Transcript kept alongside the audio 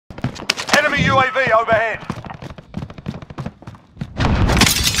Enemy UAV overhead.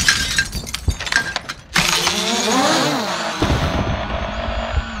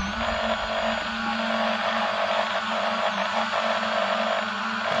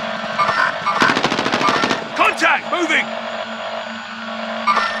 Contact! Moving!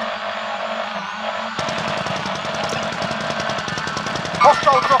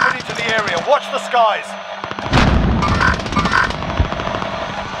 Hostile dropping into the area. Watch the skies.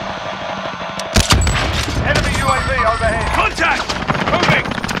 Enemy UAV overhead. Contact!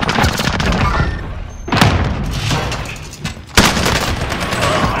 Moving!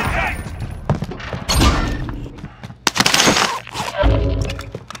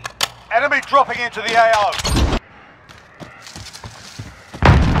 Enemy dropping into the AO.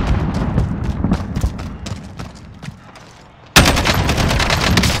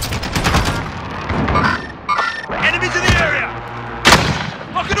 Enemies in the area!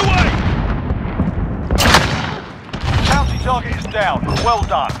 Lock it away! Bounty target is down. Well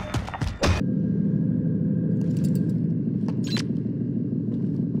done.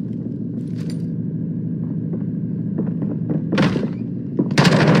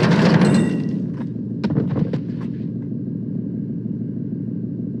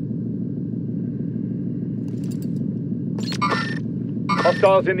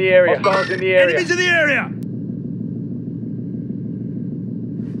 Hostiles in the area. Hostiles in the area. Enemies in the area!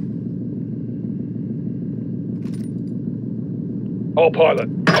 All pilot.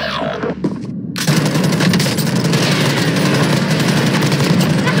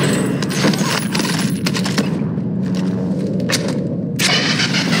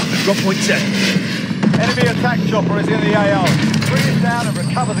 Drop point set. Enemy attack chopper is in the AO. Bring it down and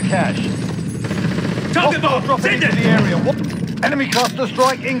recover the cash. Target Hostile bomb! dropping Send into it! the area. What? Enemy cluster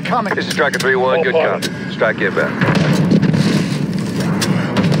strike incoming. This is Striker 3-1, All good pilot. count. Strike inbound.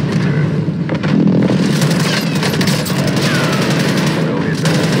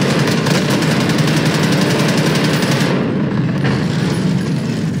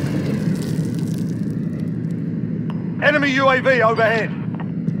 Enemy UAV overhead.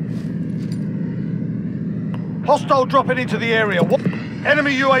 Hostile dropping into the area. What?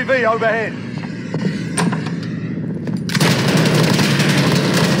 Enemy UAV overhead.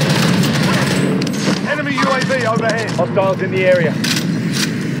 Enemy UAV overhead. Hostiles in the area.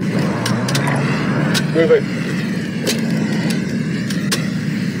 Moving.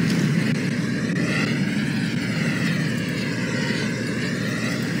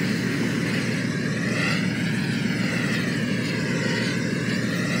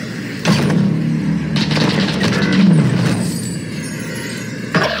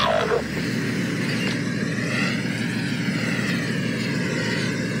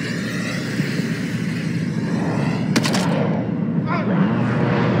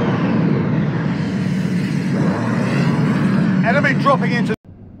 Enemy dropping into...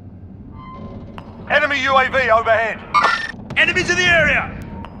 Enemy UAV overhead. Enemies in the area!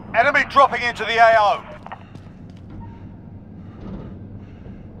 Enemy dropping into the AO.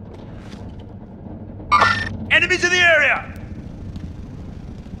 Enemies in the area!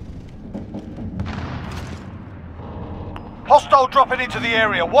 Hostile dropping into the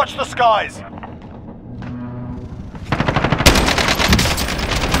area. Watch the skies.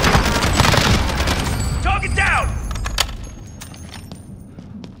 Target down!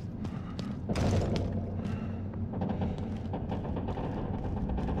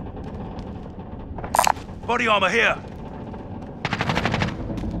 Body armor here.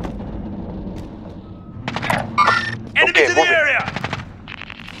 Enemies in the area!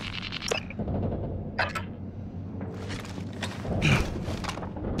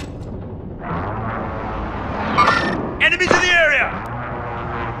 Enemies in the area!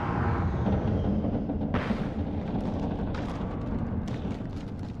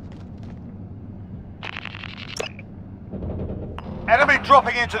 Enemy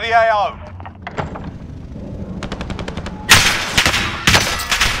dropping into the AO.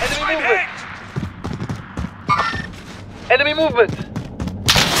 Enemy movement. Enemy movement.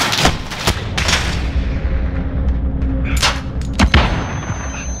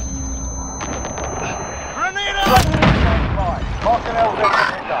 Grenade out! Mark an LZ to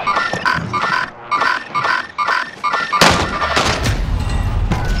pick up.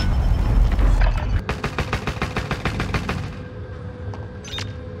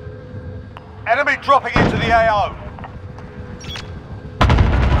 Enemy dropping into the AO.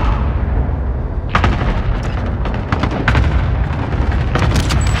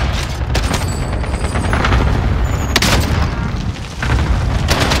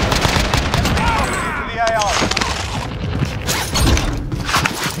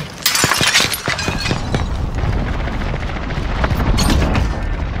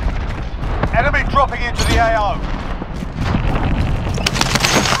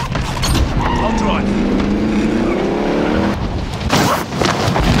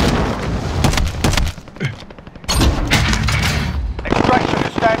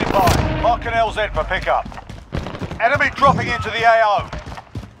 LZ for pickup. Enemy dropping into the AO.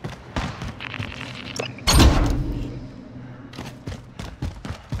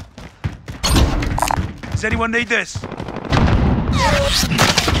 Does anyone need this?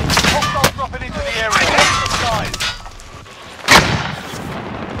 Hostile dropping into the area. Watch the skies.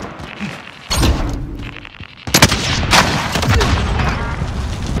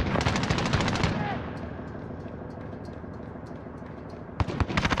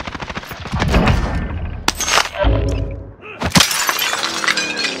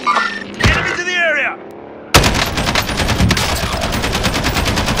 Enemies in the area!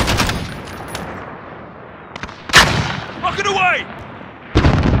 Rocket away!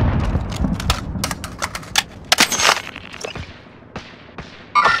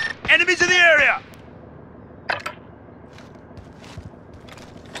 Enemies in the area!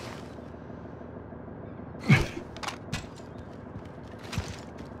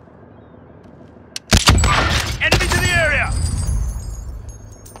 Enemies in the area!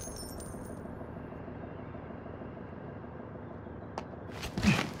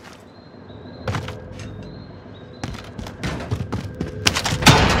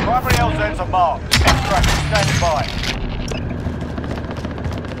 Primary LZs are marked. Extract standing by.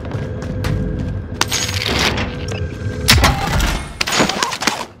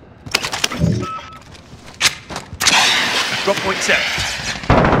 Drop point set.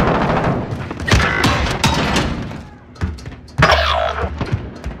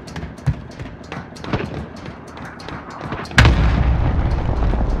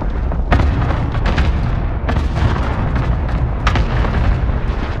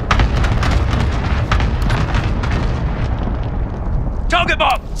 Target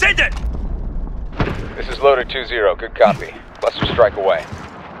mark! Send it! This is Loader 2-0. Good copy. Cluster strike away.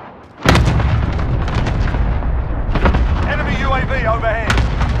 Enemy UAV overhead.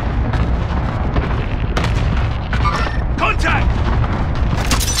 Contact!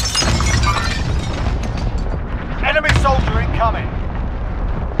 Enemy soldier incoming.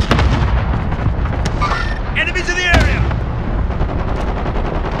 Enemies in the area!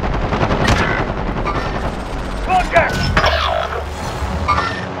 Contact!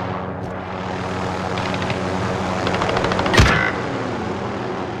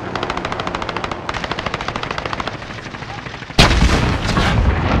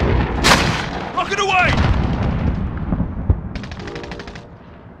 Rocket away!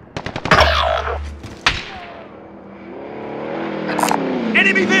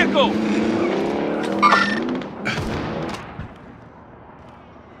 Enemy vehicle!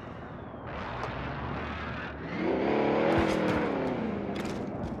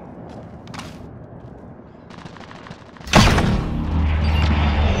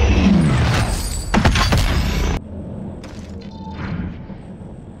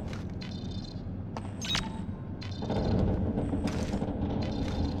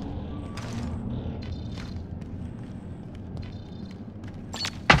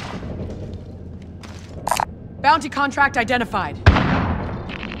 Bounty contract identified.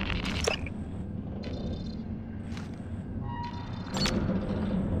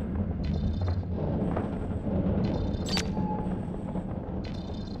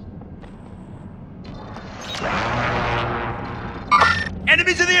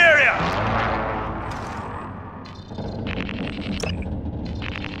 Enemies in the area!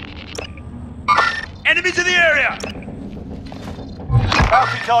 Enemies in the area!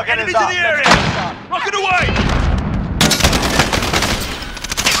 Bounty target Enemies is in up. the Let's area! get it done. Rocket away!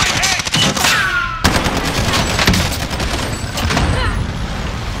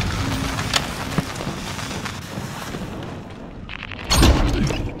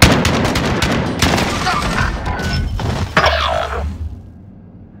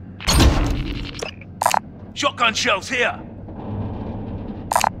 Shotgun shells here!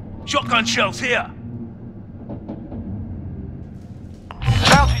 Shotgun shells here!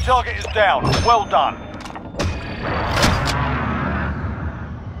 Bounty target is down. Well done.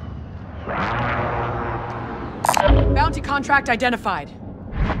 Bounty contract identified.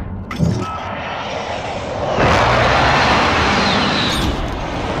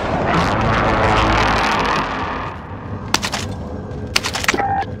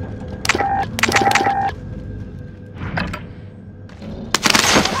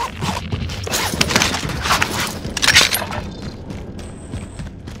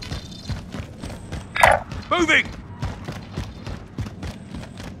 Moving!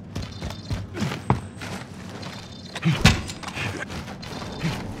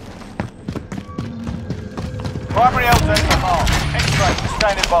 Primary LZ are marked. Extract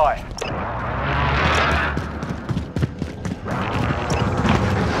standing by.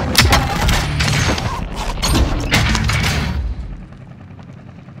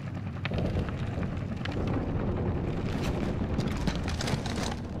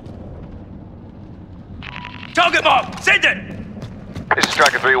 Target mark! Send it! This is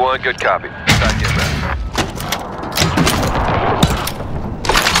Striker 3-1, good copy. Back in, man.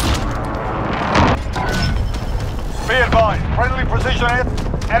 Be advised, friendly precision air.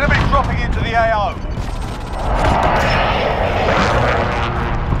 Enemy dropping into the AO.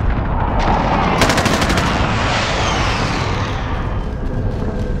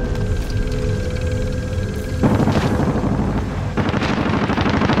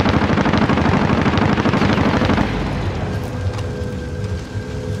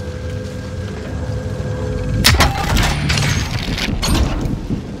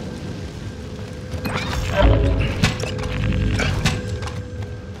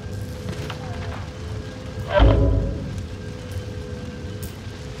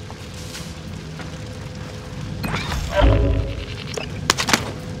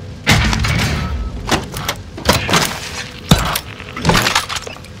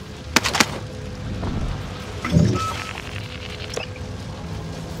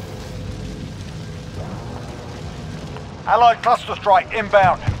 Allied cluster strike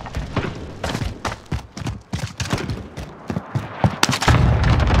inbound.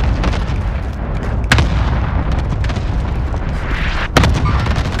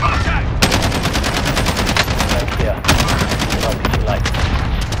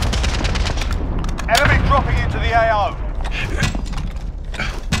 Enemy dropping into the AO.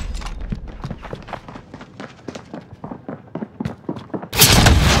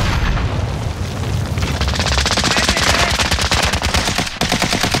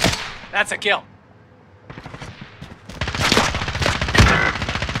 That's a kill.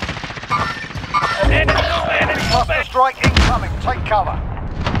 Enemy Cluster strike incoming. Take cover.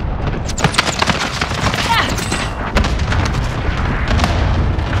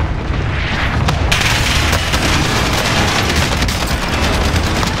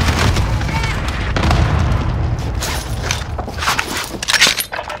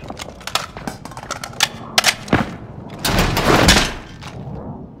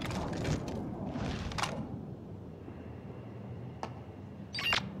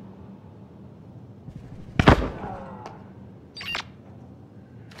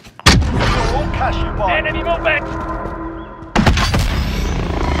 Enemy movement!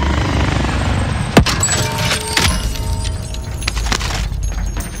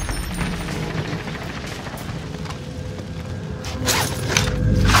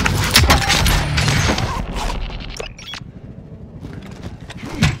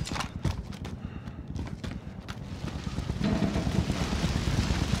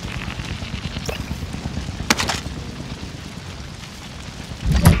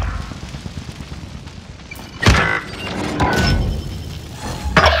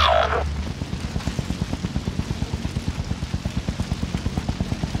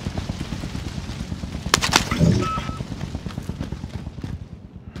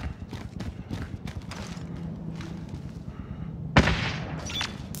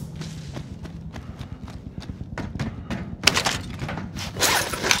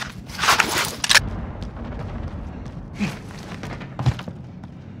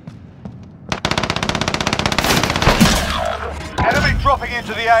 Dropping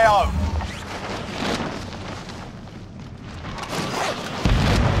into the AO.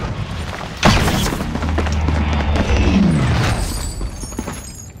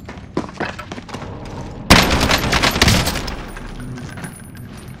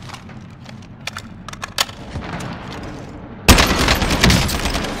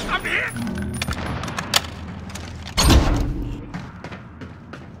 I'm here!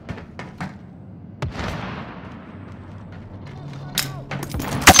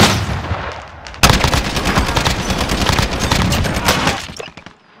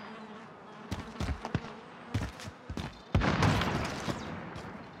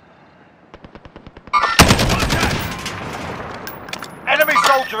 Enemy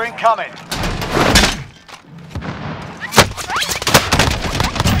soldier incoming.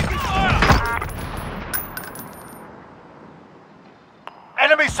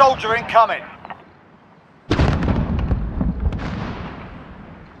 Enemy soldier incoming.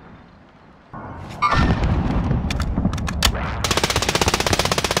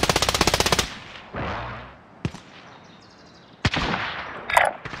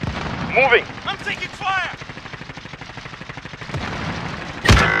 Moving! I'm taking fire!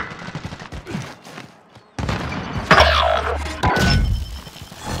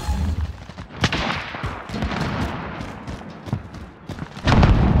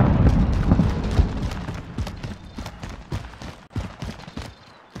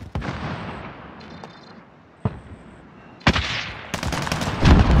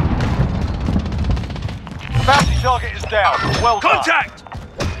 Bounty target is down. Well done. Contact!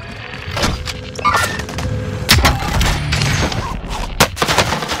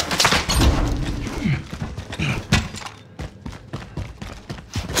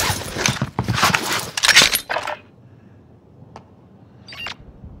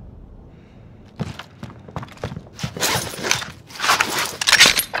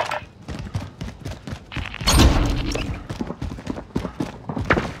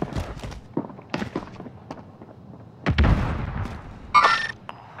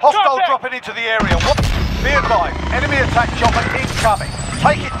 Hostile dropping into the area. Be advised, enemy attack chopper incoming.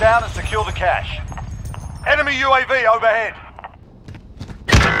 Take it down and secure the cache. Enemy UAV overhead.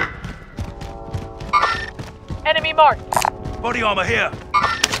 Enemy marked. Body armor here.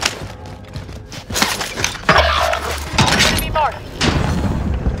 Enemy marked.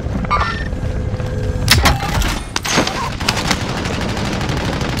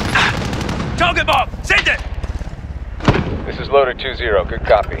 Target mark! Send it! This is Loader 2-0. Good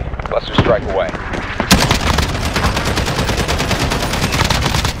copy. Cluster strike away.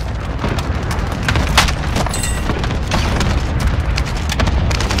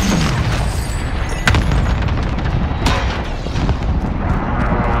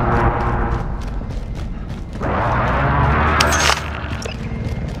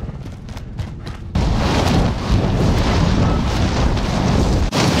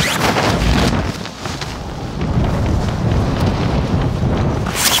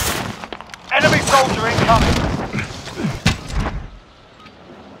 Enemy soldier incoming.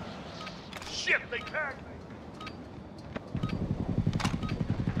 Shit, they tagged me!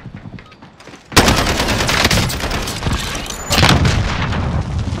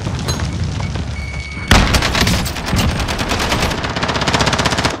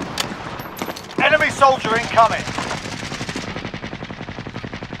 Enemy soldier incoming.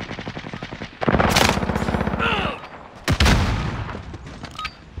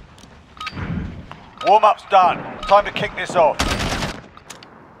 Warm-up's done. Time to kick this off.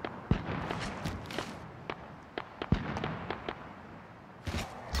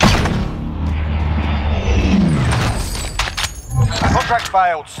 Contract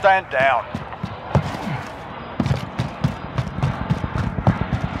failed. Stand down.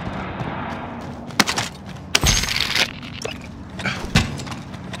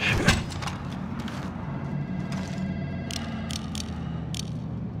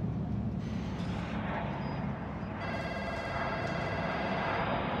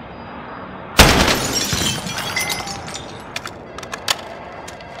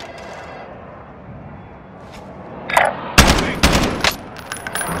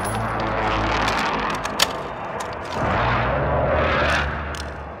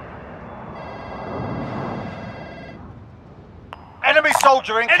 Enemy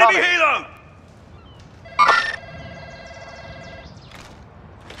soldier incoming. Enemy helo!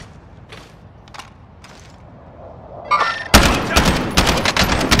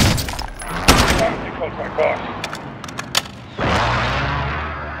 Contact box.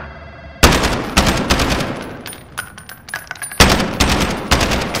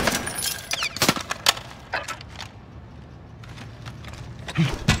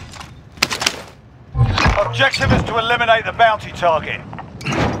 Objective is to eliminate the bounty target.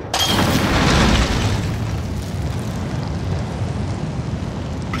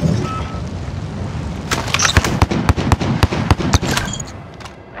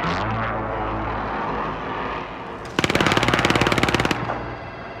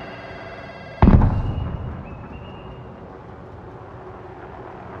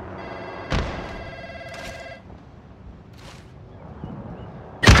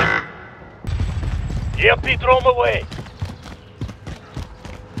 EMP drone away!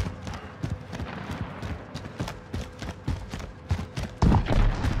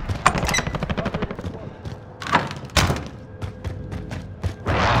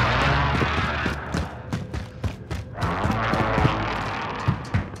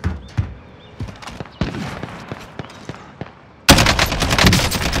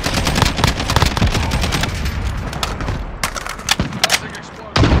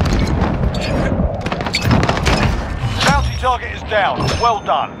 Target is down. Well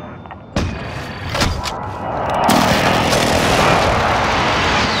done.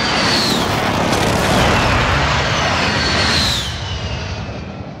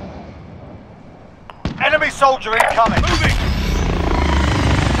 Enemy soldier incoming. Moving!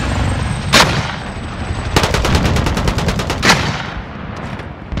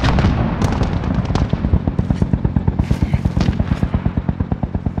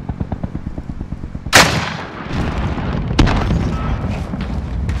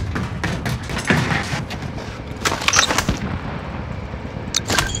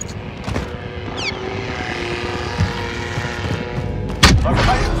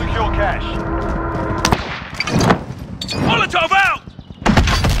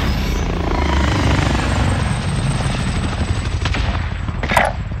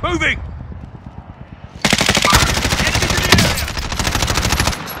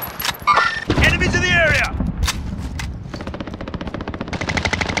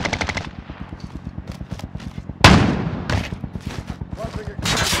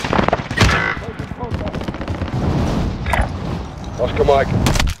 Talker Mike.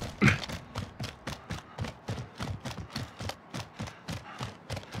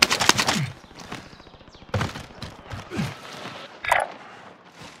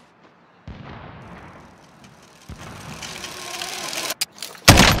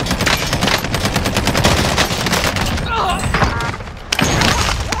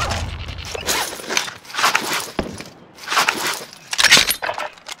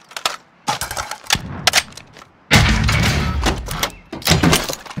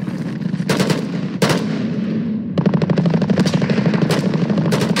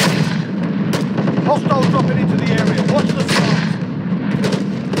 Hostiles dropping into the area. Watch the skies.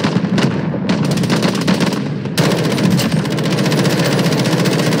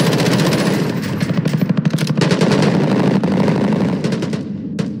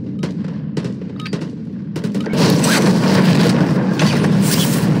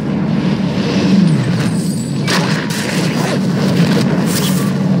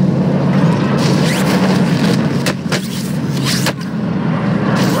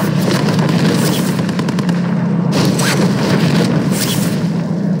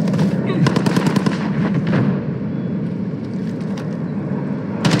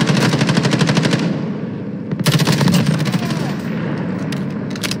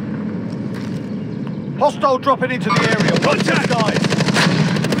 Hostile dropping into the area. Watch the skies.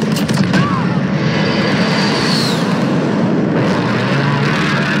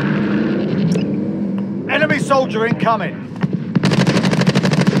 Enemy soldier incoming.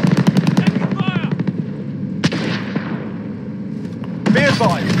 Be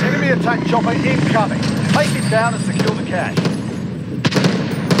advised, enemy attack chopper incoming. Take it down and secure the cache.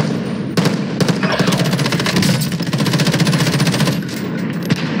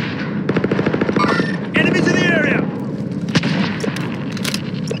 Enemies in the area!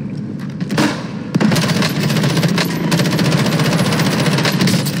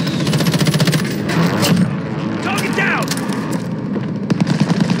 Target down!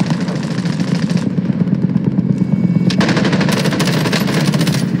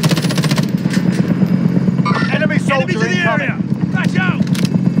 Enemy soldier Enemies in the incoming. area! Flash out!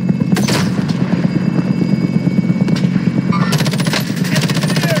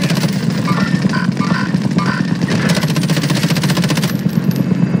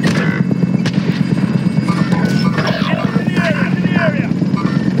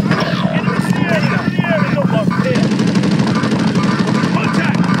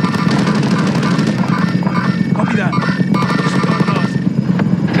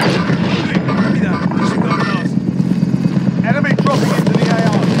 Enemy dropping into the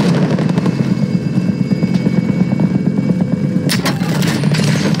AR.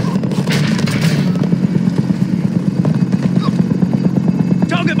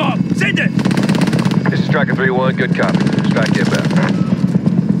 Target bomb! Send it! This is Striker 3-1, good copy. Strike inbound.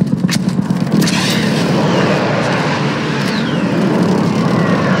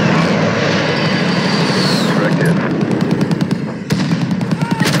 Direct hit.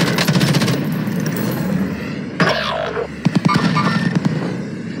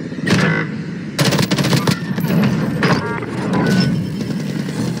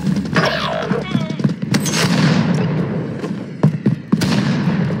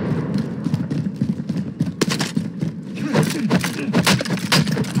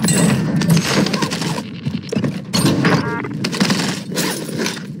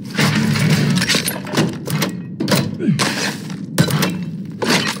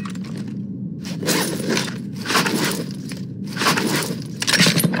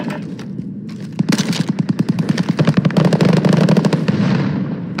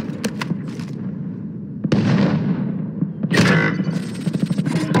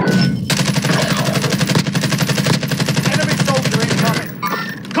 Enemy soldier incoming.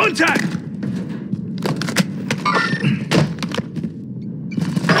 Contact!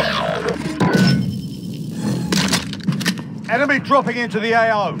 Enemy dropping into the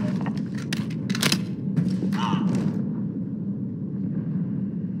AO.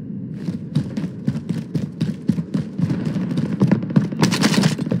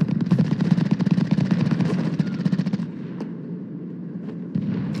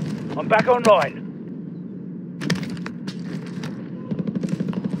 I'm back online.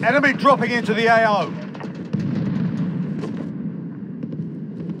 Enemy dropping into the AO.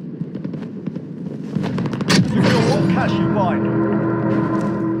 Secure all cash you find.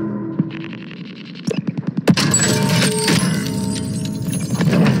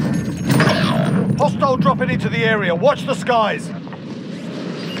 Hostile dropping into the area. Watch the skies.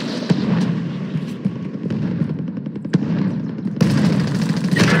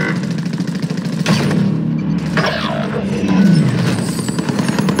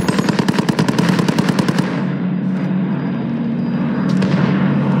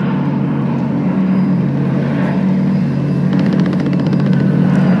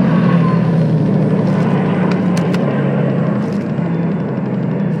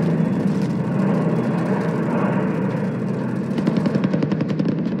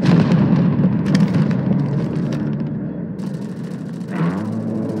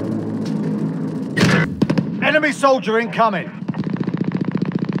 soldier incoming.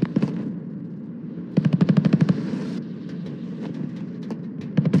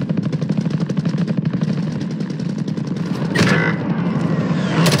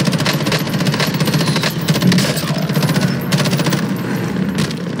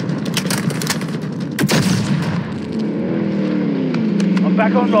 I'm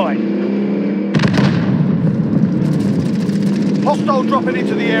back online. Hostile dropping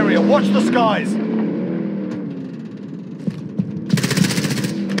into the area. Watch the skies.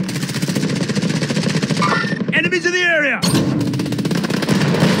 Enemies in the area!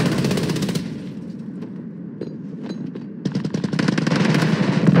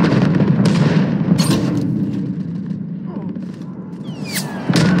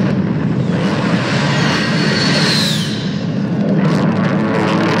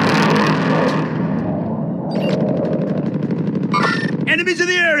 Enemies in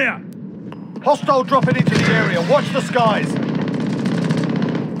the area! Hostile dropping into the area. Watch the skies.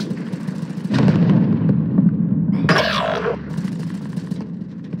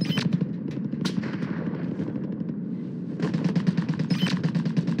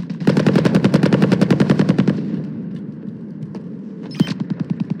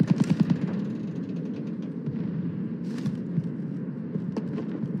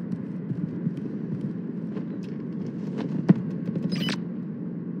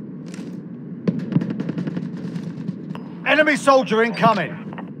 Enemy soldier incoming.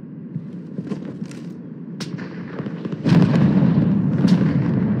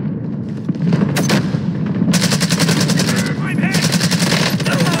 I'm hit!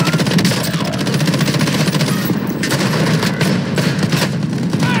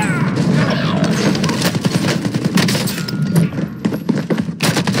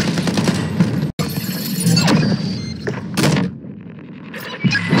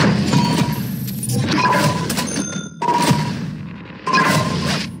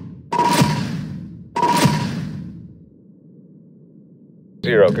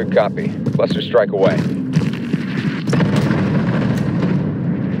 Zero, good copy. Cluster strike away.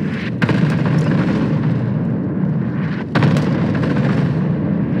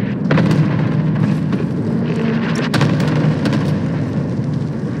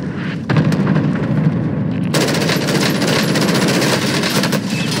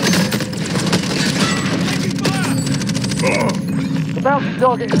 The bounty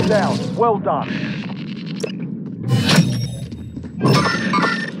target is down. Well done.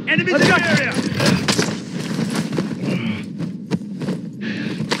 Enemies in the area!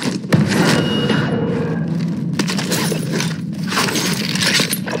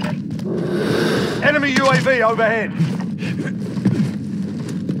 Enemy UAV overhead.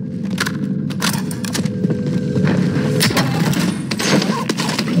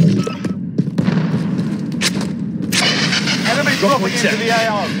 Enemy dropping into the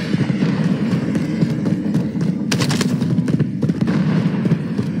AO.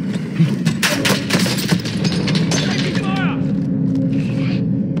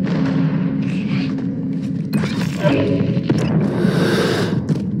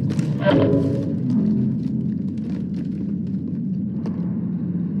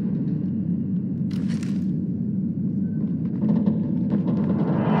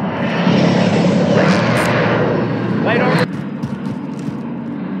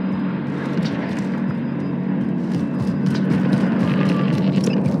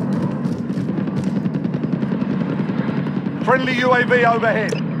 Friendly UAV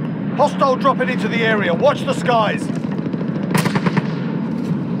overhead. Hostile dropping into the area. Watch the skies.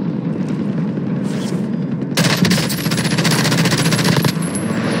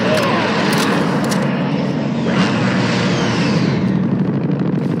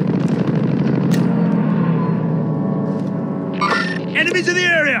 Enemies in the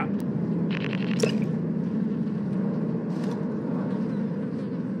area!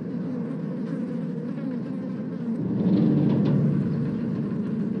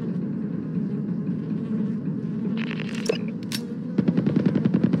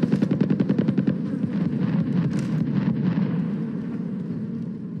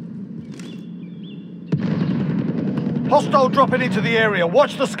 Hostile dropping into the area.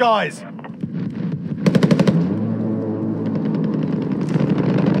 Watch the skies.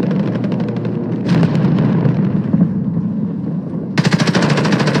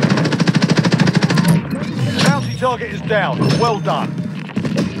 Bounty target is down. Well done.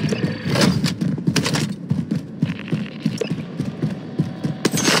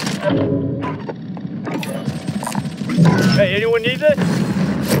 Hey, anyone need this?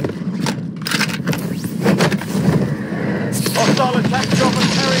 Hostile attack chopper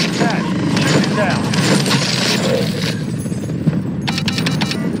carrying cash. Shoot it down.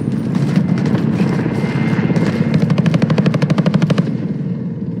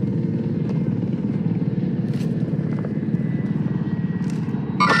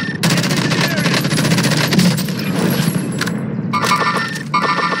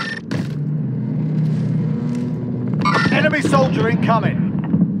 Enemy soldier incoming.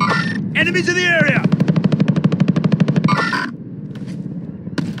 Enemies in the area!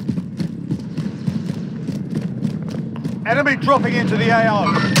 Enemy dropping into the AO.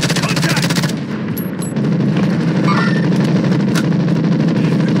 Contact!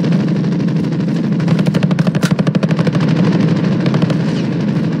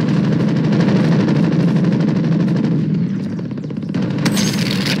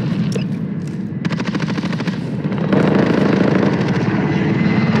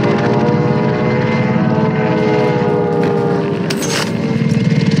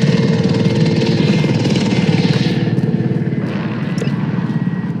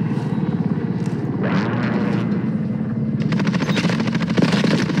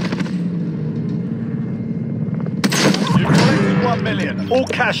 All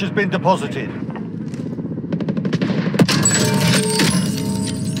cash has been deposited.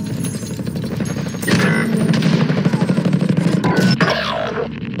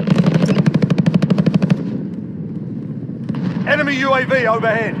 Enemy UAV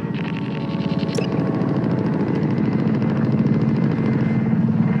overhead.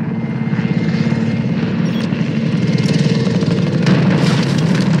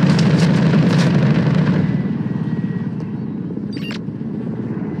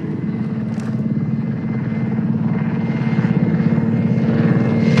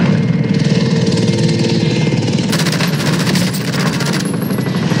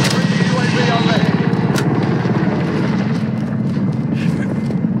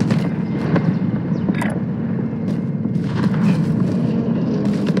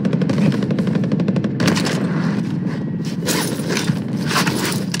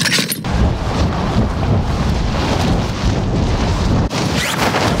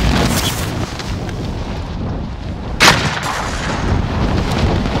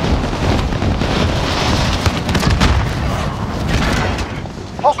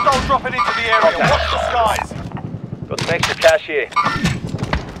 Hostile dropping into the area. Watch the skies. Got some extra cash here.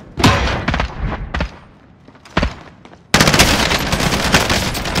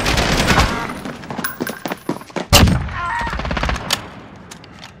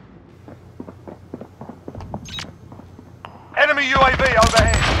 Enemy UAV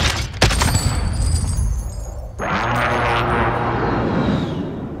overhead.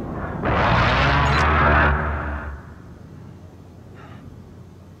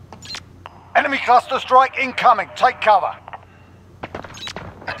 Enemy cluster strike incoming. Take cover.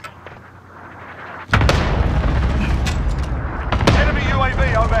 Enemy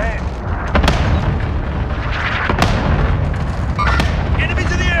UAV overhead.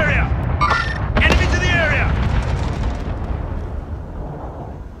 Enemies in the area! Enemies in the area!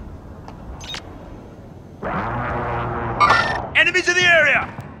 Enemies in the area!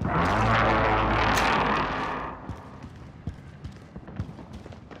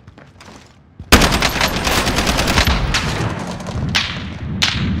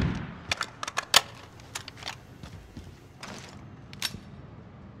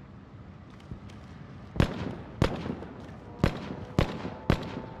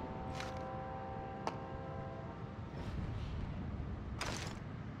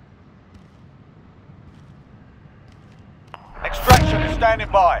 Extraction is standing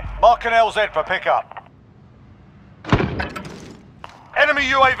by. Mark an LZ for pickup. Enemy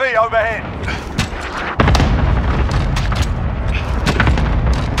UAV overhead.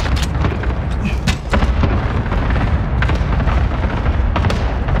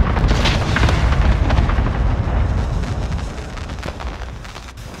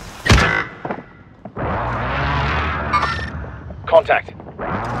 Contact.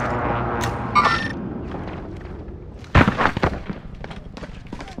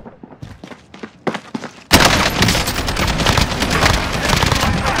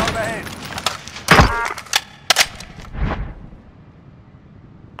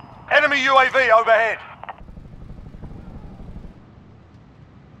 Enemy UAV overhead.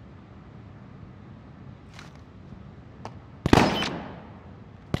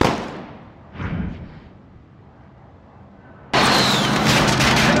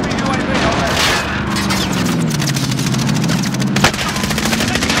 Enemy UAV overhead.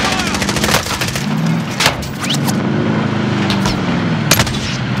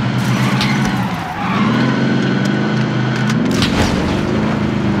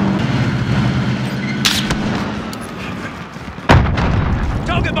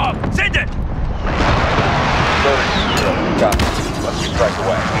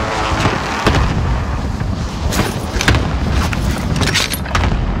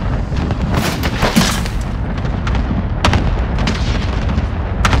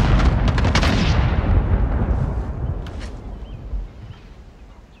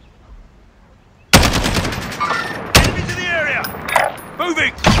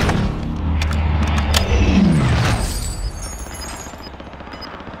 Moving!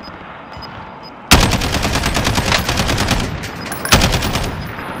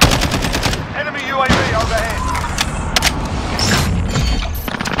 Enemy UAV overhead.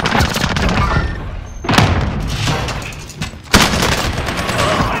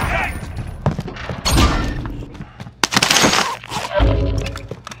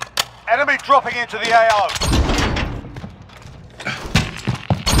 Enemy dropping into the AO.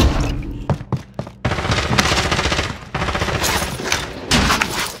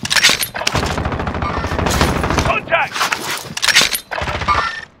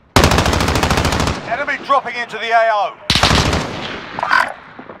 Dropping into the AO.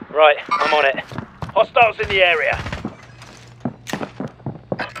 Right, I'm on it. Hostiles in the area.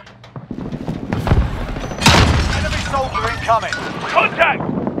 Enemy soldier incoming. Contact!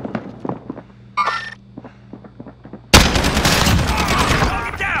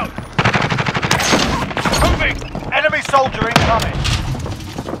 Target down! Moving! Enemy soldier incoming.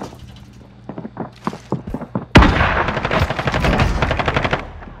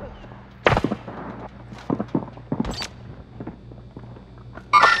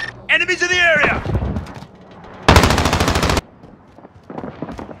 Enemies in the area!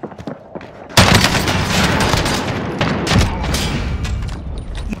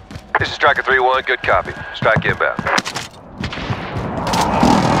 This is Striker 3-1, good copy. Strike inbound.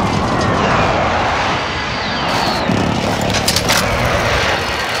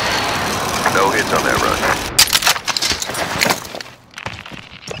 No hits on that run.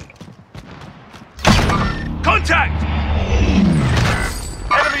 Contact!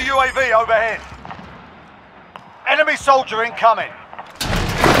 Enemy UAV overhead. Enemy soldier incoming.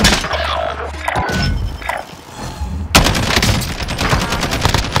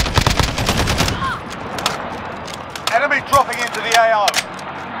 Enemy dropping into the AO.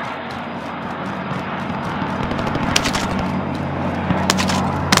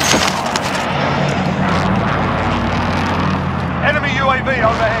 Enemy UAV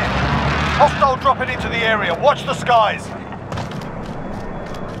overhead. Hostile dropping into the area. Watch the skies.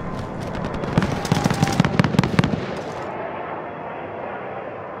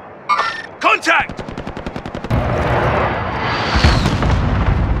 Contact!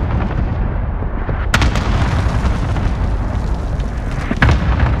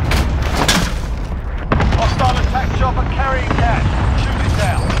 Hostile attack chopper carrying cash. Shoot it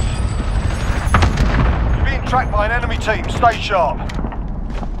down. You're being tracked by an enemy team. Stay sharp.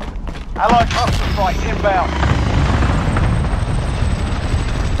 Allied cluster strike inbound.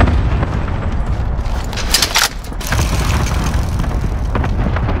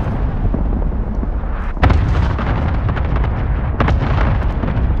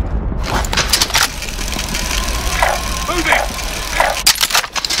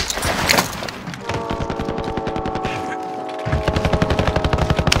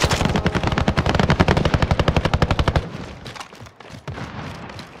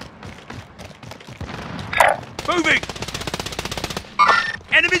 Moving!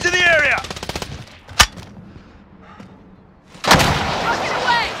 Enemies in the area! Rocket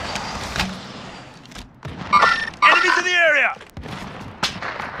away! Enemies in the area!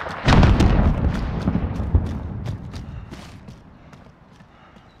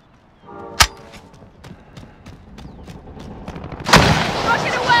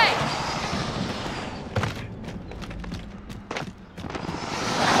 Rocket away!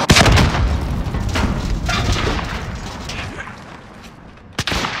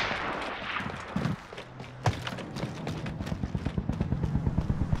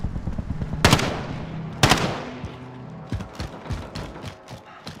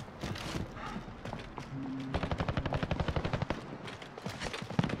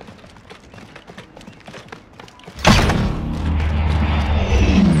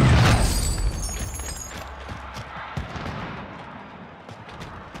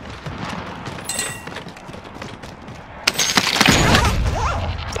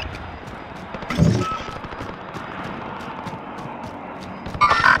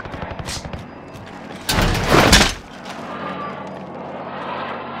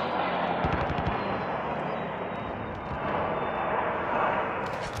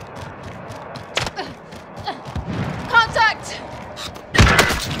 Contact!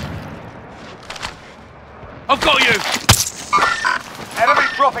 I've got you! Enemy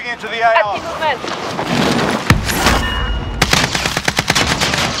dropping into the AO. Active movement.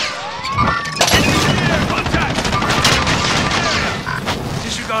 Contact!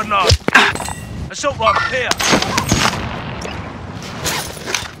 Disregard now. Assault rifle here.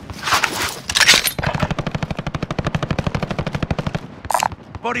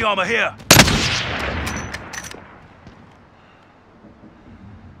 Body armor here.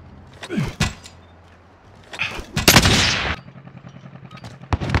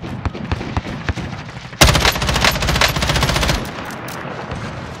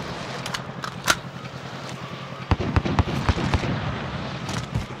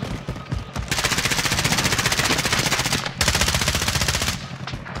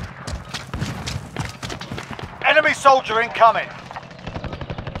 Enemy soldier incoming.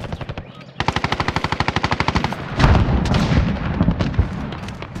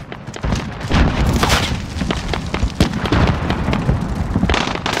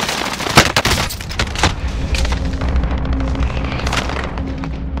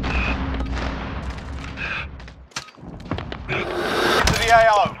 Into the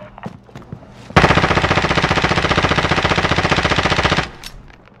AO.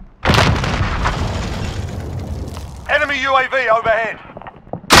 Enemy UAV overhead.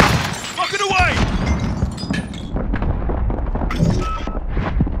 Rocket away!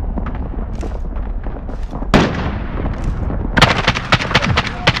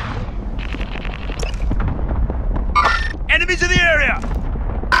 Enemies in the area!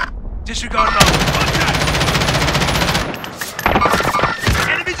 Disregard now. Contact!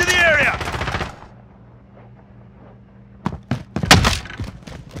 Enemies in the area!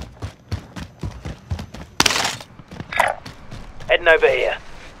 Heading over here.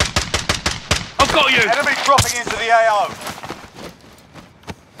 I've got you! Enemy dropping into the AO.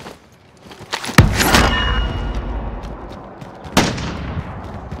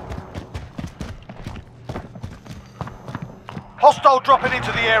 Hostile dropping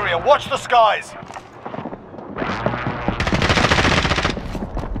into the area. Watch the skies.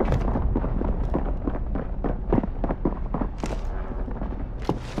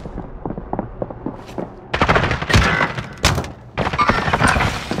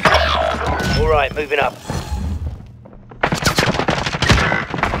 All right, moving up.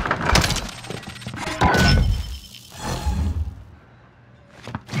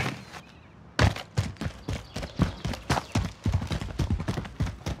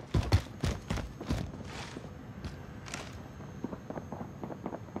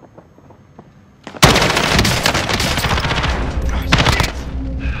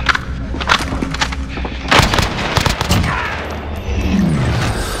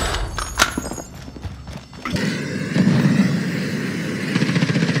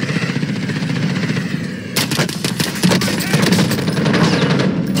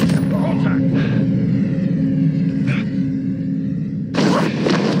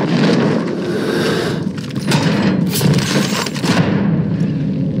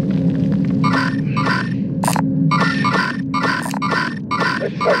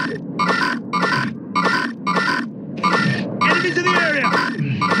 Enemies in the area!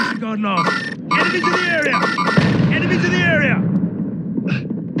 Disregard now. Enemies in the area! Enemies in the area!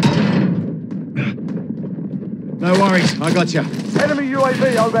 No worries, I got you. Enemy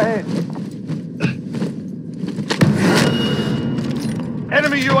UAV overhead.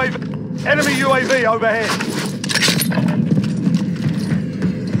 Enemy UAV overhead.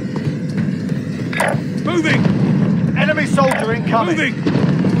 Moving! Enemy soldier incoming. Moving!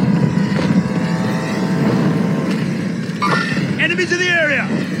 Enemies in the area!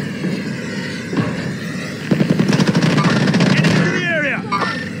 Enemies in the area!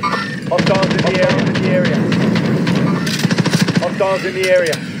 Hostiles in the area. Hostiles in the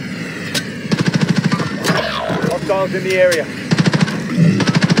area. Hostiles in the area.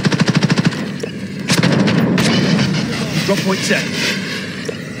 Drop point set.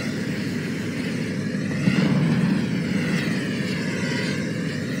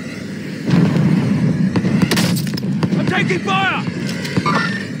 I'm taking fire!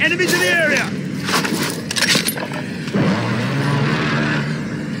 Enemies in the area!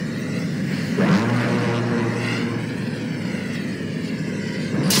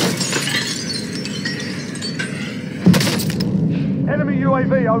 Enemy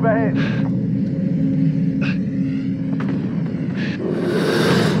UAV overhead.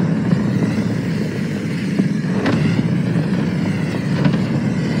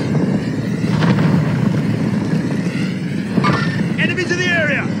 Enemies in the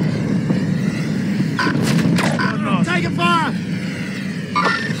area! Taking fire!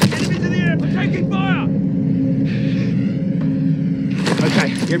 Enemies in the air! I'm taking fire! Okay,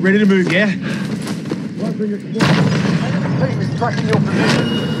 Get ready to move, yeah? Enemy team is tracking your position.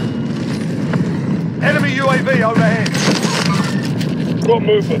 Enemy UAV overhead. Got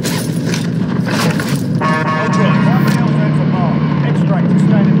movement. I'll drive. Somebody else has a mark. Extractor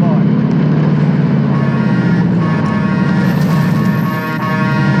standing by.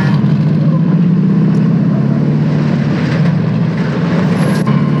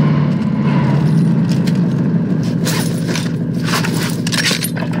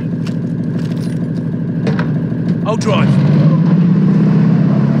 I'll drive.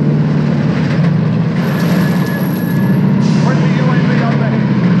 Friendly UAV overhead.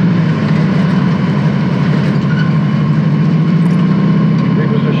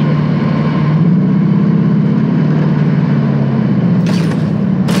 Repositioning.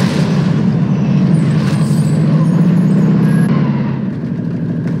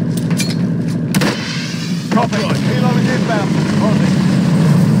 Copy. Kilo is inbound. Deposit.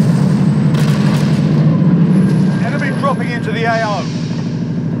 Enemy dropping into the AO.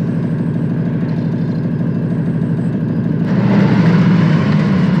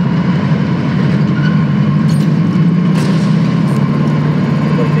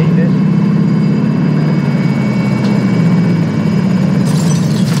 Anybody need this?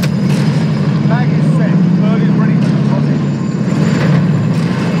 Bag is set. Bird is ready for deposit.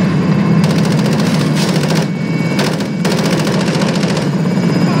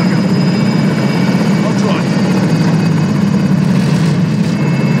 I'll drive.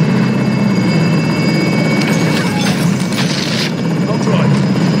 I'll drive.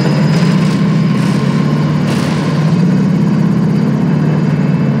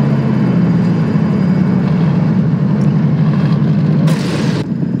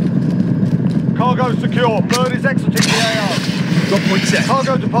 Cargo secure. Bird is exiting the AO. Drop point set.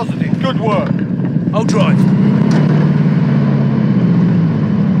 Cargo deposited. Good work. I'll drive.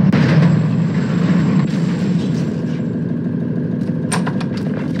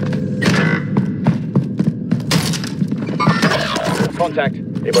 Contact.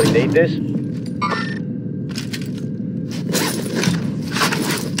 Anybody need this?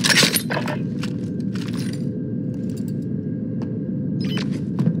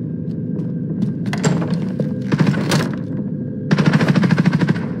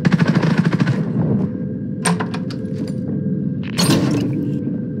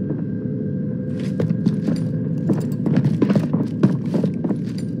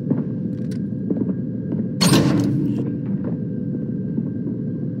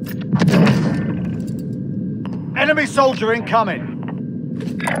 Enemy soldier incoming.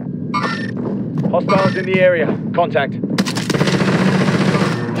 Hostiles in the area. Contact.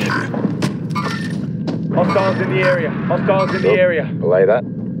 Hostiles in the area. Hostiles in the area. Belay that.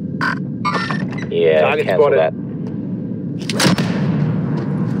 Yeah, Target cancel spotted. that.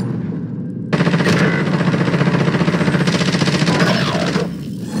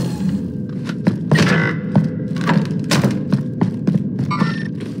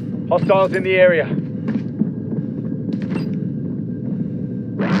 Hostiles in the area.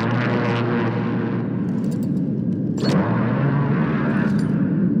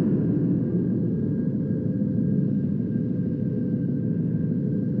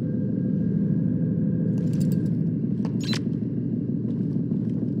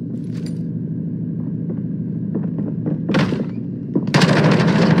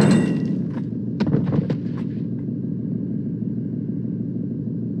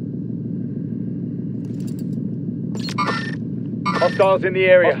 Hostiles in the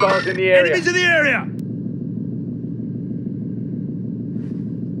area. Hostiles in the area. Enemies in the area!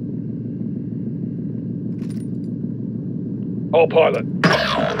 All pilot.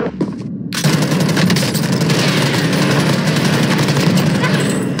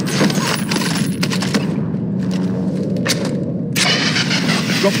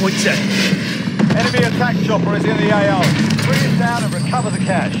 Drop point set. Enemy attack chopper is in the AO. Bring it down and recover the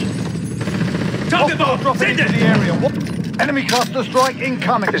cash. Target Hostile bomb! dropping Send into it! the area. What? Enemy cluster strike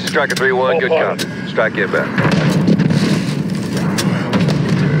incoming. This is Striker 3-1, good pilot. copy. Strike inbound.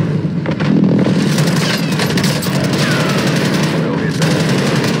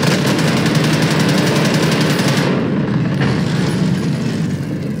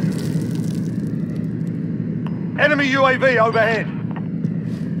 Enemy UAV overhead.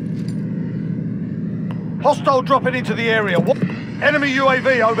 Hostile dropping into the area. What? Enemy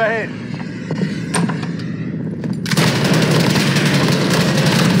UAV overhead.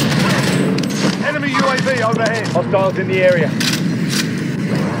 Enemy UAV overhead. Hostiles in the area.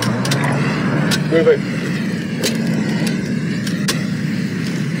 Moving.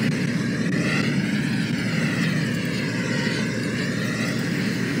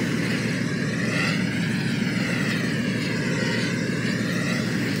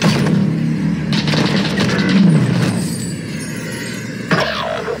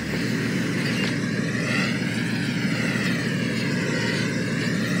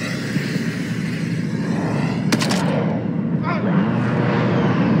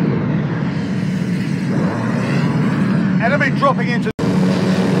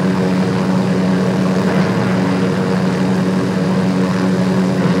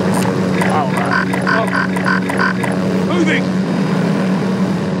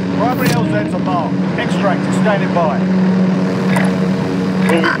 standing by.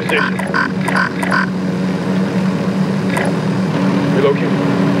 Moving position. Relocate.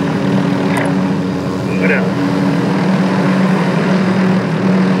 Moving out.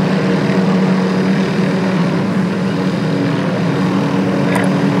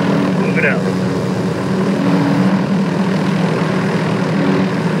 Moving out.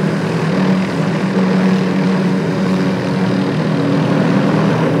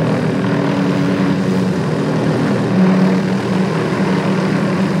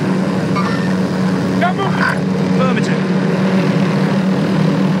 Affirmative.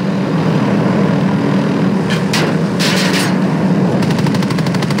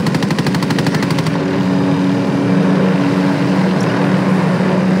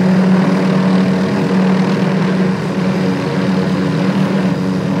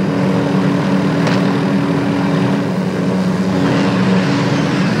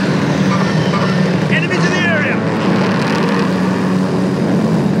 Enemies in the area.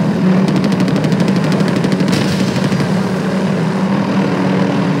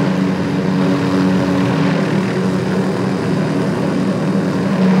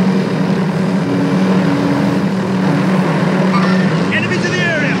 Enemies in the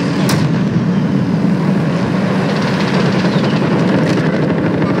area.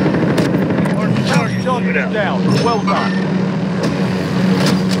 Target is down. Well done.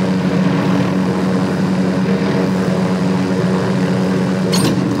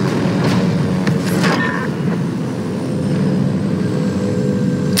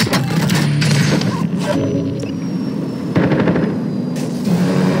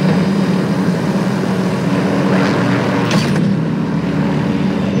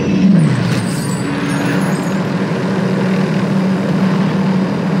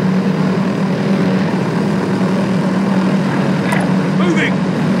 Moving.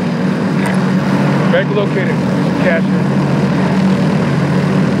 Bank located. Cash in.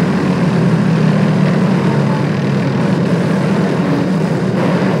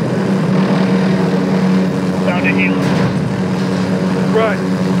 Found a healer. Right.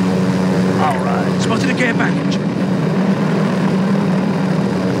 All right. Spotted a care package.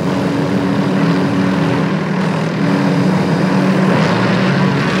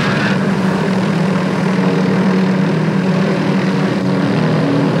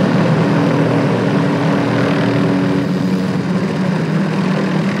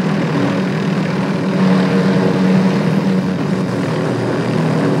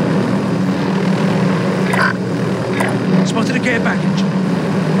 Spotted a care package.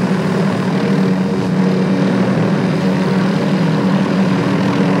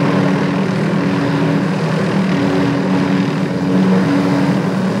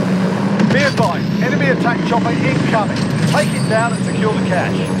 Be advised, enemy attack chopper incoming. Take it down and secure the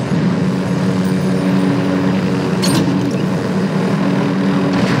cache.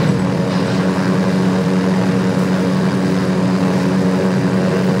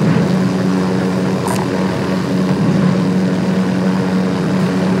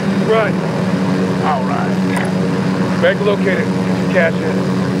 Right. All right. Bank located. Cash in.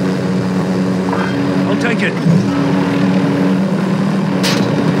 I'll take it.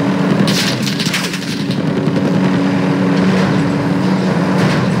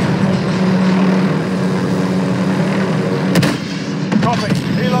 Copy.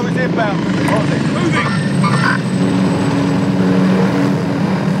 Helo is inbound. Deposit. Moving.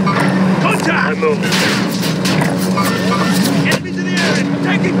 Contact. I'm moving. Enemies in the area. I'm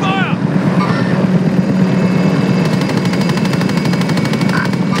taking fire.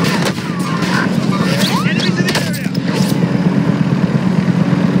 Enemies in the area.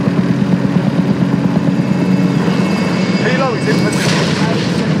 Helo is in position.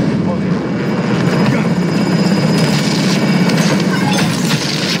 Deposit.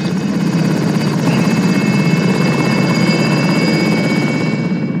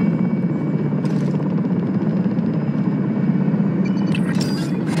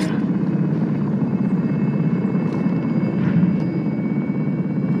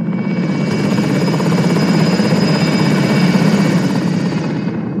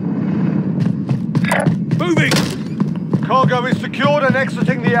 Moving. Cargo is secured and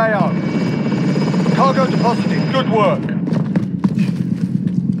exiting the AO. Cargo deposited. Good work.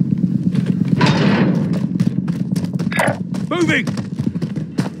 Moving.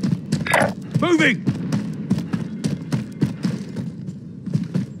 Moving.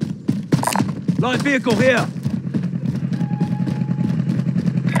 Light vehicle here.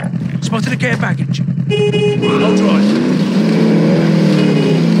 Spotted a care package. I'll drive.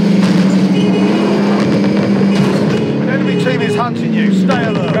 Enemy team is hunting you. Stay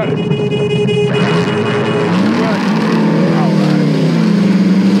alert. Got it.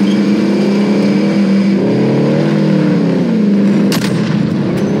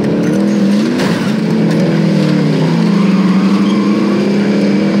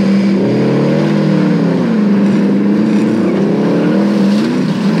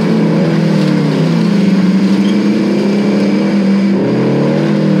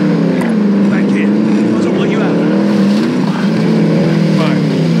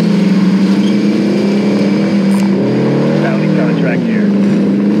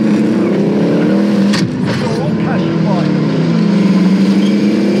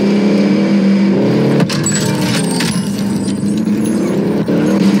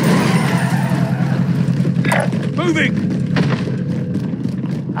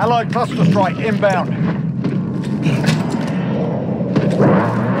 Allied cluster strike inbound.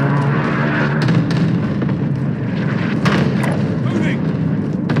 Moving!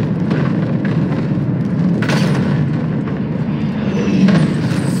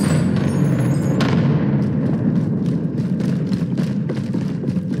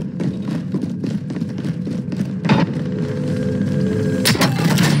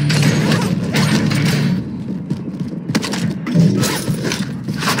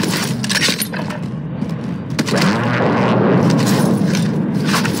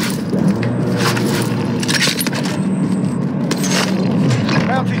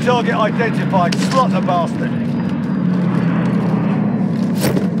 Target identified. Slot the bastard.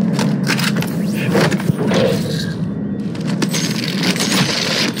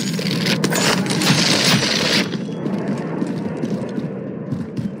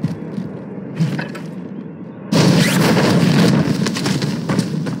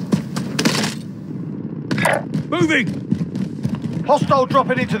 Moving! Hostile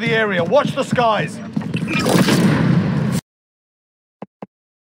dropping into the area. Watch the skies.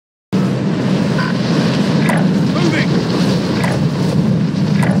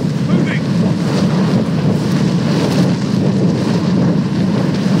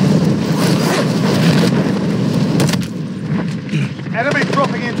 Enemy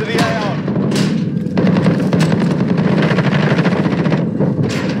dropping into the AO.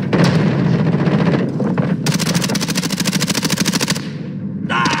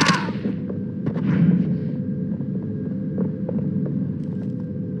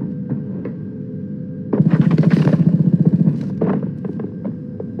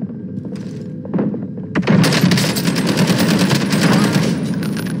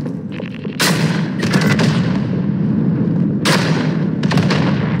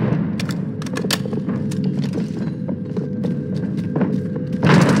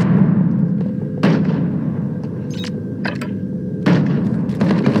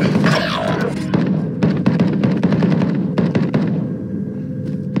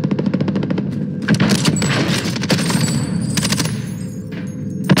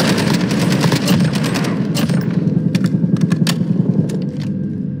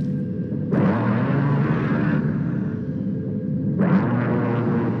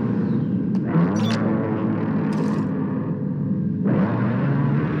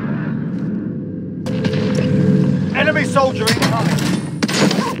 Enemy soldier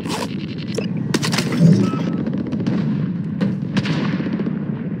incoming.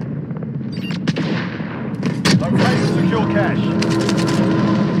 Locate and secure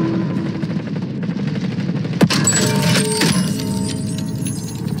cache.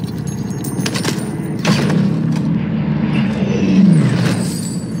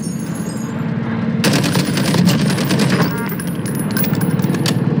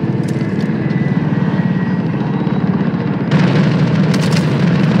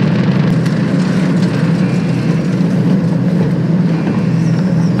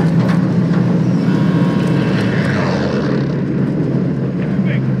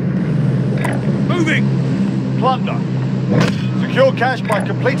 Plunder. Secure cache by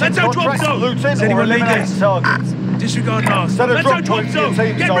completing Let's go drop contracts, zone. looting, Does or anyone lead eliminating this? targets. Disregard last. Set a Let's drop go drop point for your zone!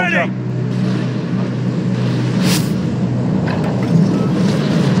 team, Get soldier. ready!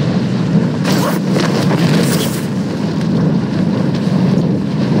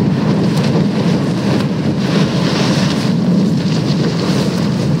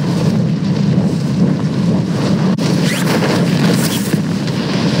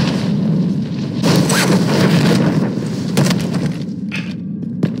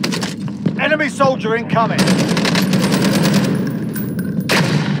 Enemy soldier incoming.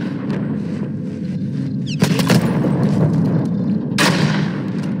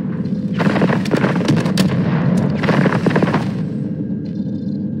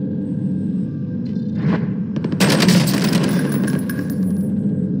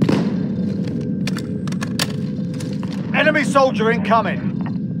 Enemy soldier incoming.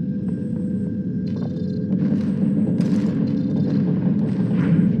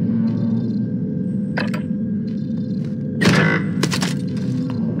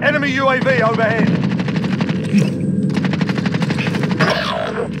 Enemy UAV overhead.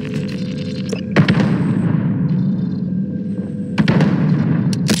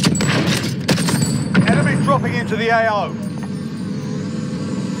 Enemy dropping into the AO.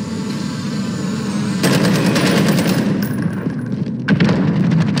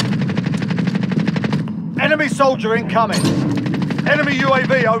 Enemy soldier incoming. Enemy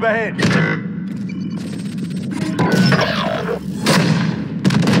UAV overhead.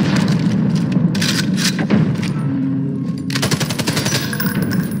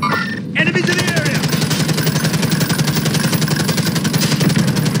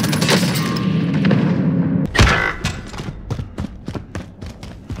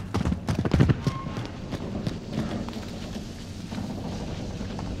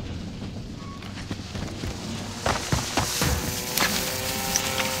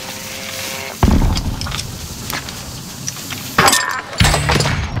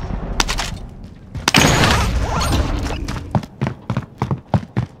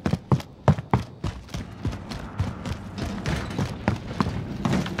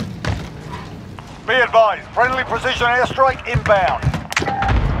 Be advised, friendly precision airstrike inbound.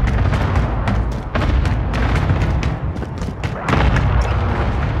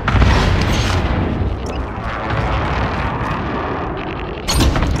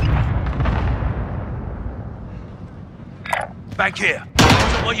 Back here.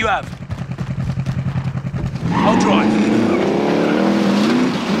 What you have? I'll drive.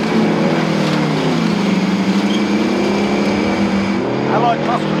 Allied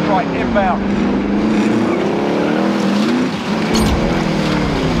cluster strike inbound.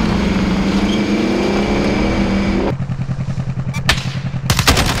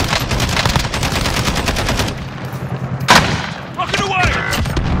 Rocking away!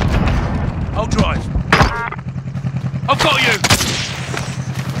 I'll drive. I've got you!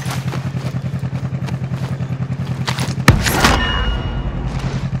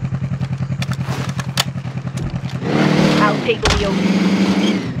 I'll take the wheel.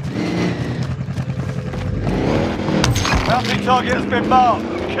 Bounty target has been marked.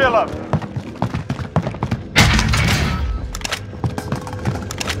 Kill him.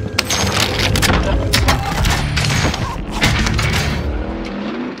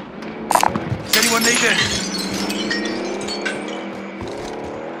 Does anyone need this?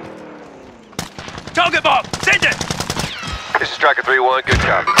 Target mark! Send it! This is Striker 3-1, good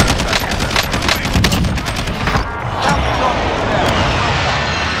copy.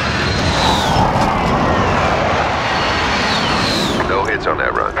 No hits on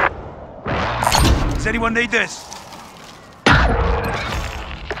that run. Does anyone need this?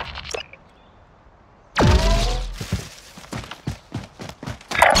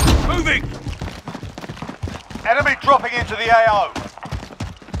 Moving! Enemy dropping into the AO.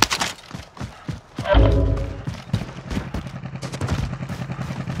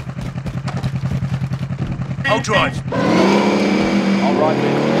 I'll drive. All right,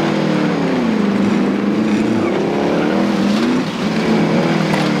 then.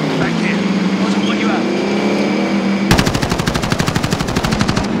 Back here. What's what you have?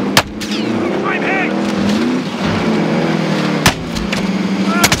 I'm hit!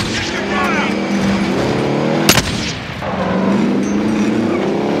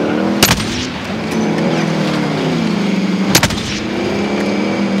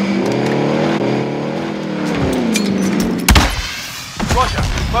 Roger.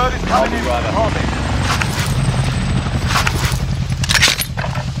 Bird is coming in from the orbit.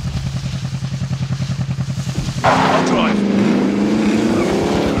 I'll drive.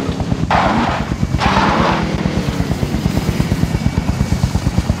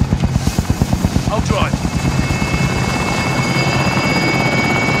 I'll drive.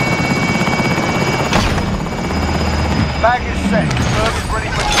 Bag is set. Bird is ready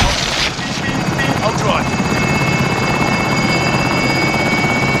for deployment. I'll drive.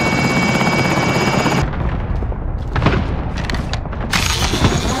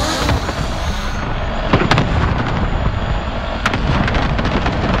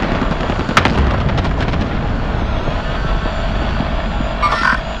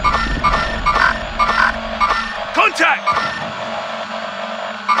 Contact!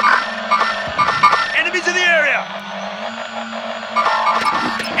 Enemies in the area!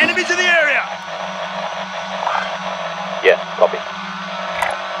 Enemies in the area! Yeah, copy.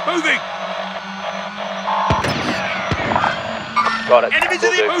 Moving! Got it. Enemies in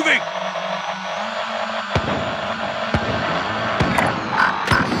the moving!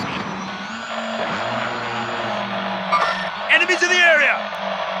 Enemies in the area!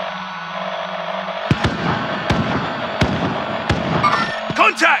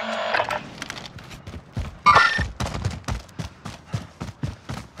 Contact!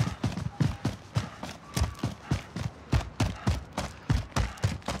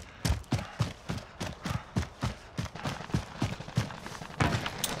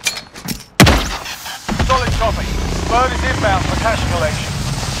 Solid copy. Bird is inbound for cash collection.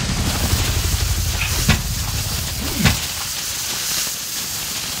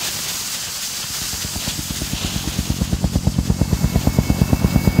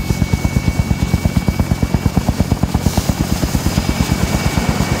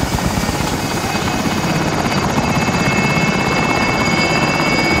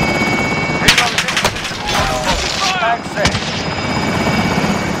 Bag set.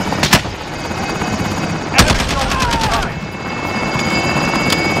 Enemy soldier incoming.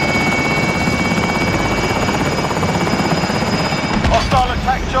 Hostile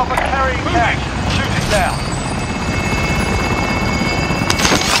attack chopper carrying cash. Shoot it down.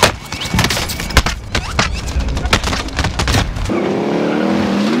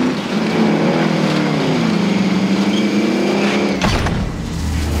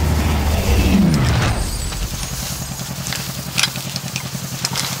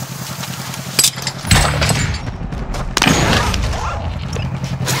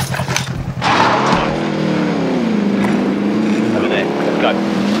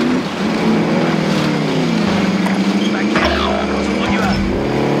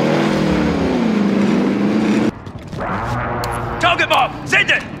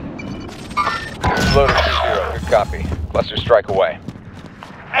 copy. Cluster strike away.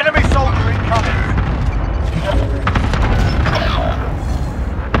 Enemy soldier incoming.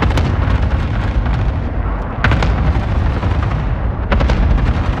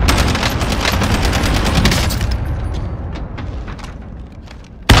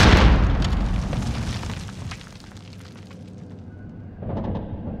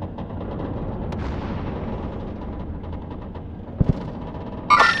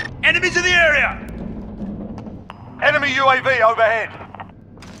 Enemies in the area! Enemy UAV overhead.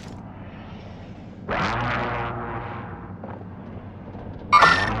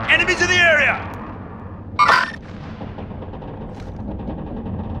 Enemies in the area!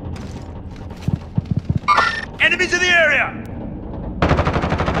 Enemies in the area!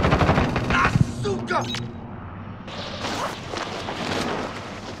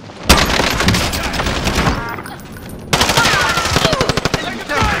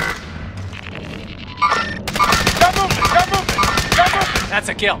 That's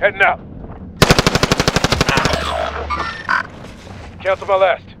a kill. Heading out. Cancel my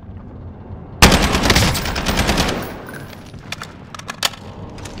last.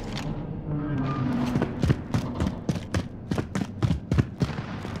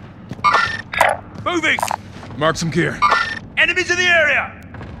 Moving! Mark some gear. Enemies in the area!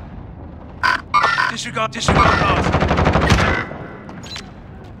 Disregard cars.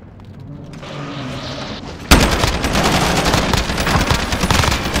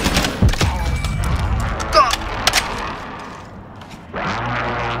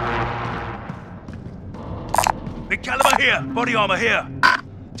 Big caliber here, body armor here.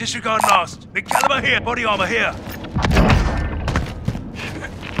 Disregard last. Big caliber here, body armor here.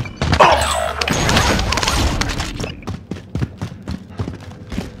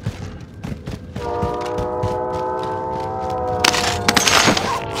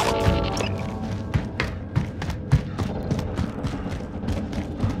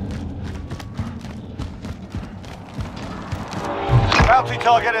 Bounty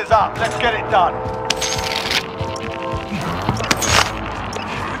target is up. Let's get it done.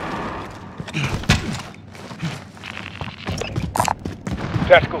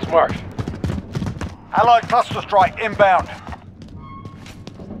 Tacticals marked. Allied cluster strike inbound.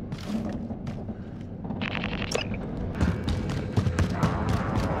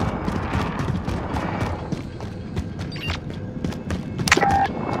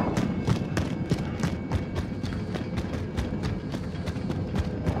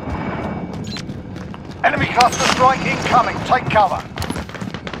 Enemy cluster strike incoming. Take cover.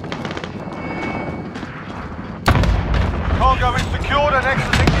 Cargo is secured and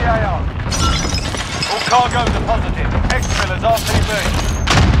exiting the AO. All cargoes are positive. Exfillers RTV.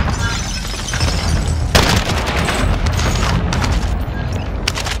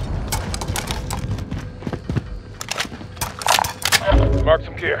 Mark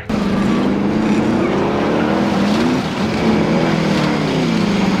some gear.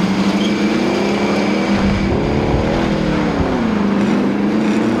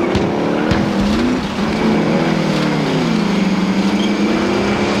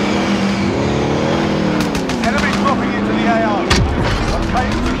 Enemy dropping into the AO.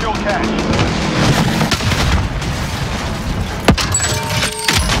 Obtain secure cash.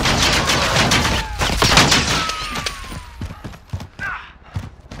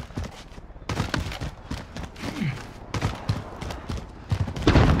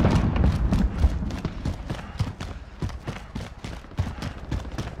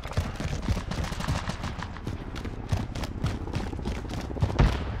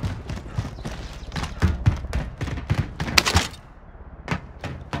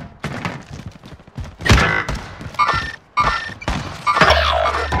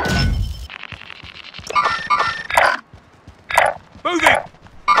 Moving!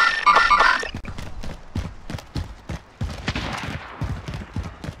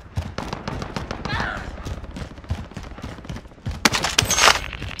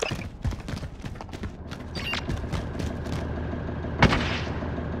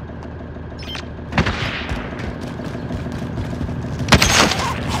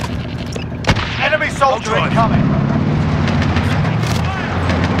 Enemy soldier drive. incoming.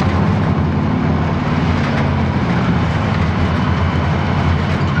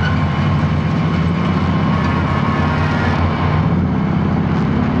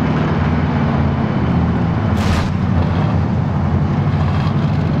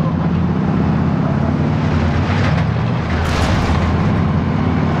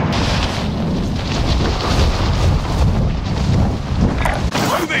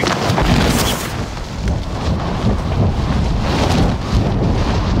 Moving!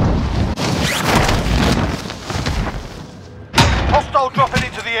 Hostile dropping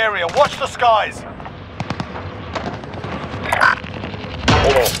into the area. Watch the skies.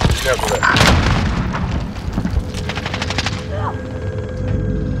 Hold on. Careful there.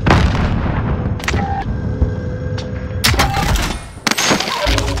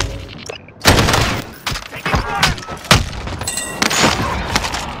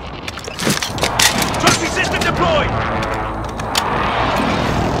 Trophy system deployed!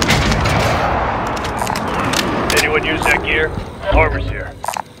 Anyone use that gear? Armor's here.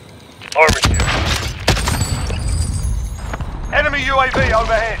 Armor's here. Enemy UAV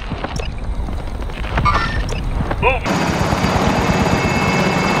overhead. Move!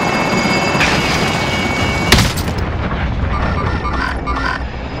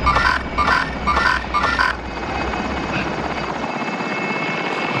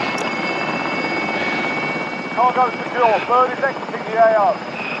 Cargo secure. Bird is exiting the AO.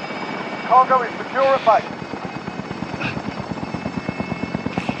 Cargo is secure at base.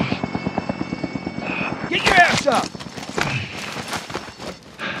 Get your ass up!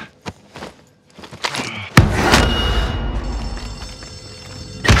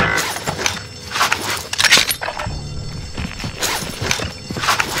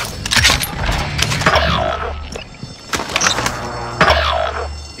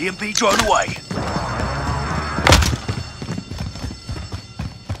 EMP drone away.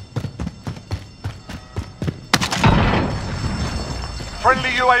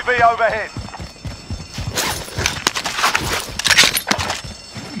 Friendly UAV overhead.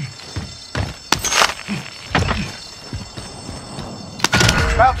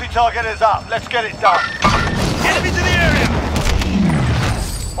 Bounty target is up. Let's get it done. Enemies in the area!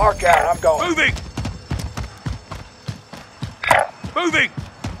 Mark out. I'm going. Moving! Moving!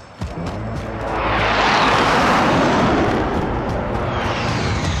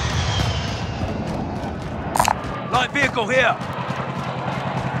 Light vehicle here!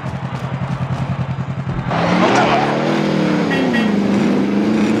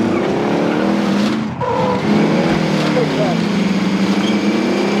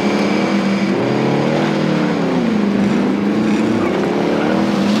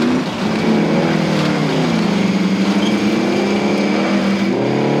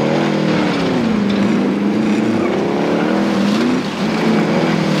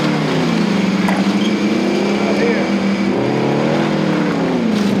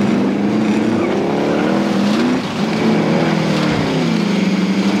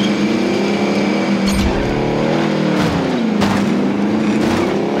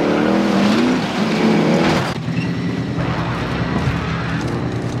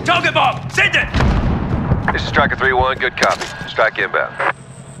 Target bomb! Send it! This is Striker 3-1. Good copy. Strike inbound.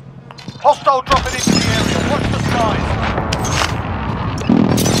 Hostile dropping into the area. Watch the skies.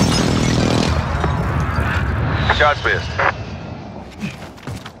 Shots missed.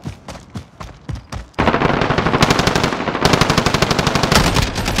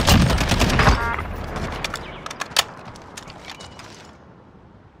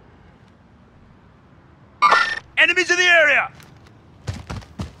 Enemies in the area!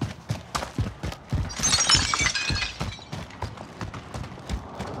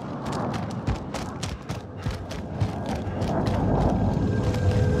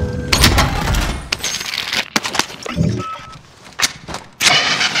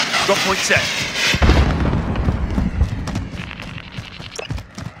 Drop point set.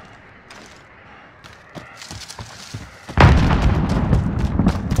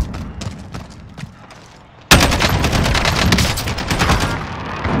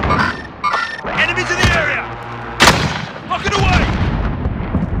 Enemies in the area! Fucking away!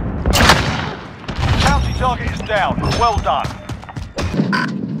 Bounty target is down. Well done.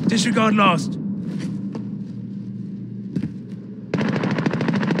 Disregard last.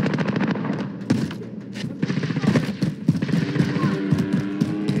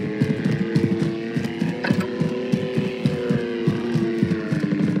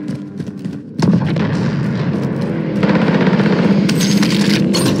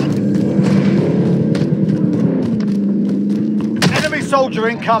 Enemy soldier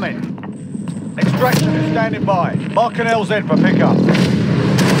incoming. Extraction is standing by. Mark an LZ for pickup.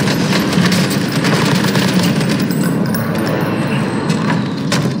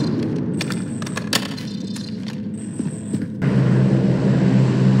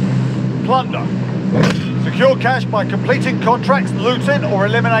 Plunder. Secure cash by completing contracts, looting, or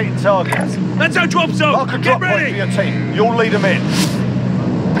eliminating targets. That's our drop zone! Mark a Get drop point ready! for your team. You'll lead them in.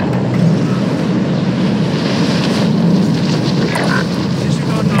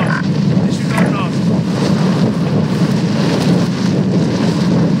 Disregard last. Disregard last.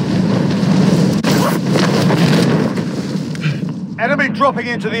 Enemy Enemy dropping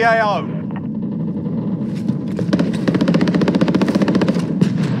into the AO.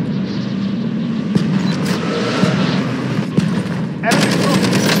 Enemy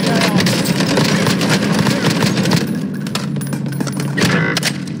dropping into the AO.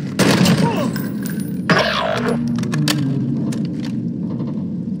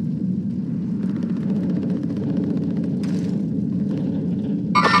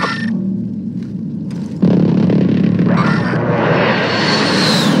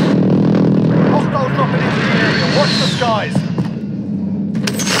 Hostiles dropping into the area. Watch the skies.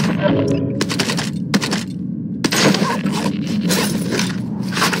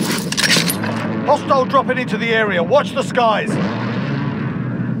 Hostile dropping into the area. Watch the skies.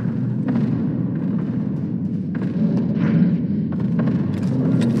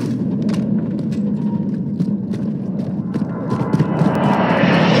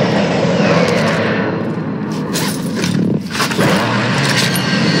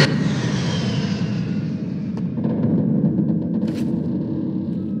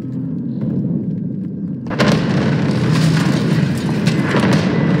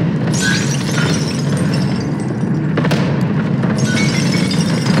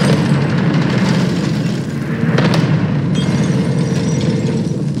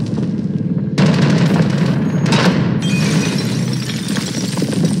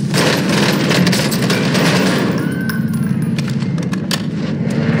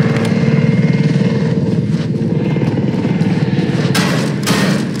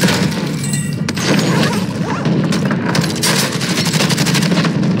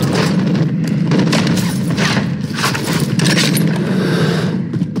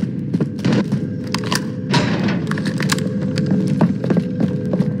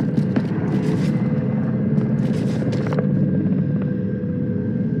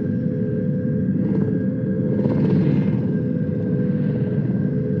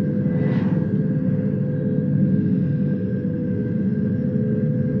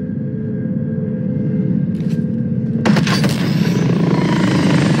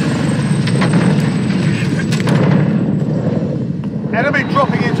 Enemy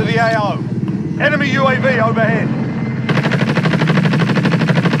dropping into the AO. Enemy UAV overhead.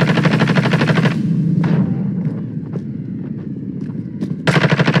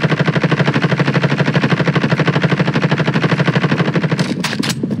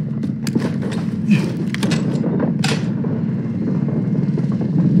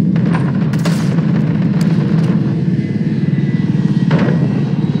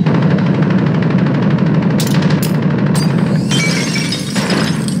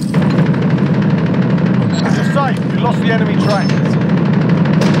 We lost the enemy track.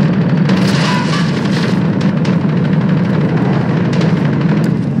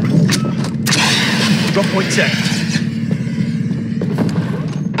 Drop point checked.